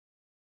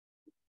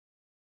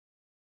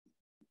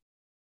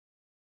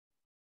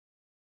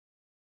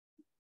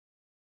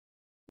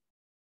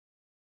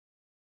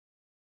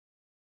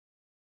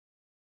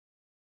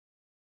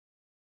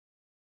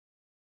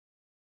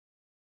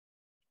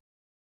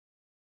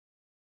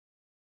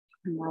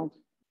World.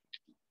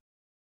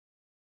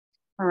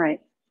 All right.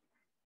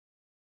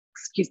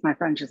 Excuse my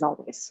French as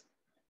always.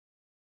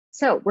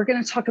 So we're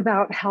going to talk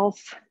about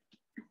health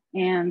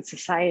and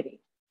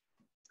society.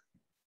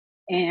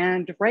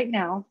 And right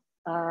now,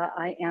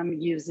 I am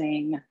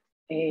using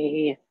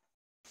a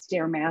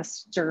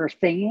Stairmaster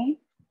thingy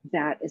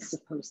that is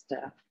supposed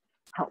to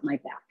help my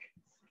back.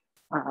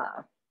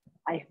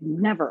 I've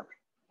never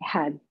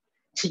had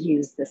to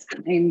use this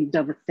kind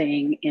of a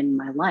thing in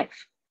my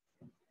life.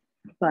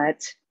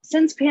 But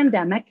since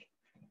pandemic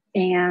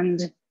and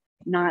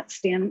not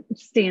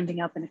standing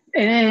up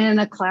in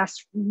a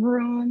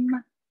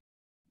classroom,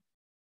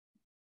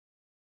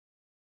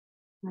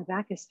 my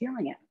back is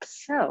feeling it.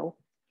 So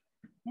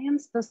I am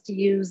supposed to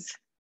use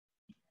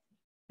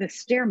the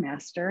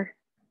Stairmaster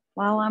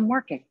while I'm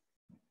working.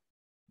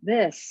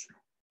 This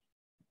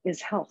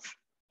is health.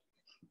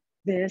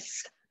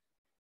 This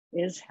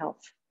is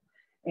health.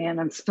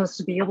 And I'm supposed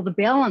to be able to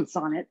balance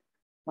on it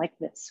like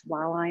this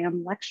while I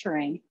am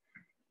lecturing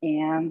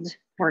and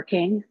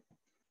working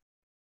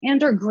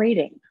and or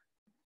grading.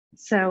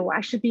 So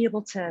I should be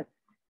able to,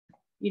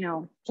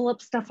 pull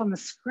up stuff on the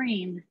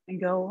screen and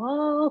go,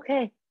 oh,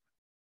 okay,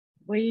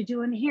 what are you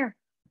doing here?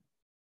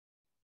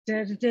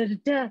 Da, da, da, da,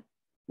 da,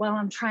 while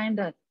I'm trying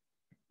to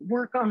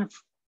work on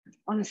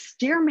a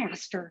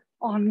Stairmaster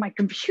on my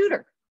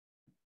computer.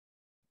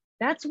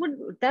 That's what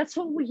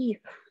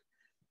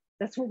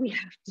we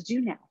have to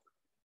do now.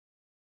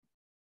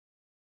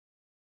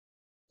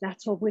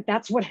 This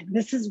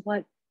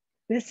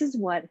is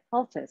what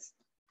health is.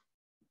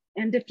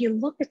 And if you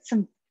look at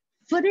some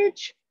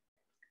footage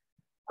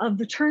of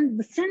the turn of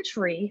the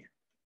century,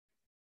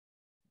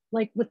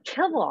 like with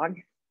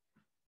Kellogg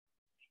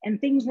and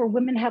things where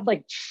women have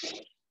like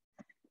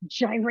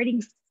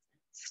gyrating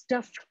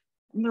stuff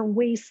in their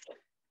waist,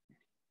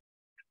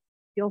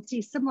 you'll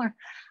see similar.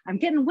 I'm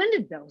getting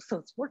winded though, so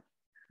it's working.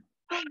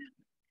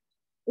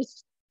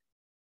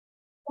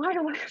 Why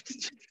do I have to do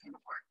this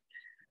work?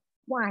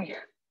 Why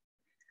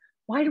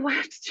do I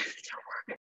have to do this work?